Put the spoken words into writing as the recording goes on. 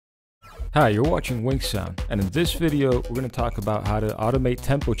Hi, you're watching WinkSound, and in this video, we're going to talk about how to automate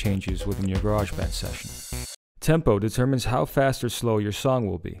tempo changes within your Garageband session. Tempo determines how fast or slow your song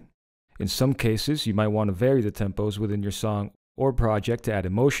will be. In some cases, you might want to vary the tempos within your song or project to add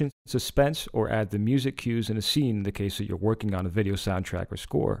emotion, suspense, or add the music cues in a scene in the case that you're working on a video soundtrack or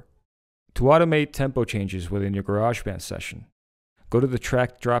score. To automate tempo changes within your Garageband session, go to the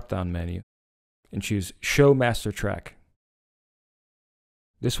Track drop-down menu and choose Show Master Track.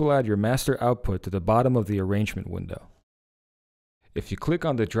 This will add your master output to the bottom of the arrangement window. If you click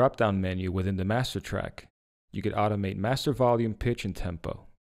on the drop-down menu within the master track, you can automate master volume, pitch, and tempo.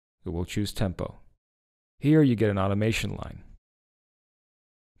 It will choose tempo. Here you get an automation line.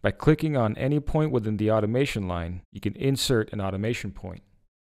 By clicking on any point within the automation line, you can insert an automation point.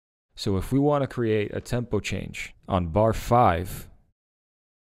 So if we want to create a tempo change on bar 5,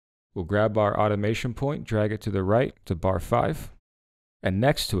 we'll grab our automation point, drag it to the right to bar 5. And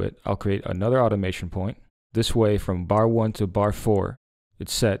next to it, I'll create another automation point. This way, from bar 1 to bar 4,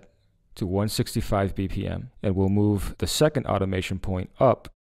 it's set to 165 BPM, and we'll move the second automation point up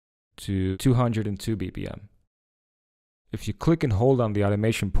to 202 BPM. If you click and hold on the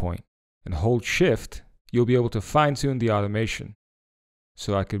automation point and hold Shift, you'll be able to fine-tune the automation.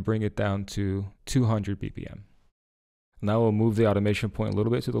 So I could bring it down to 200 BPM. Now we'll move the automation point a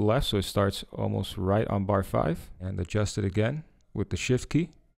little bit to the left so it starts almost right on bar 5, and adjust it again with the Shift key.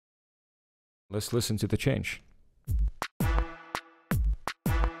 Let's listen to the change.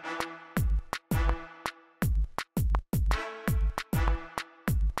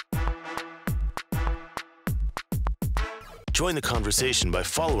 Join the conversation by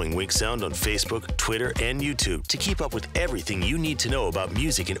following WinkSound on Facebook, Twitter, and YouTube to keep up with everything you need to know about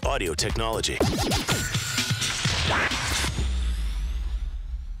music and audio technology.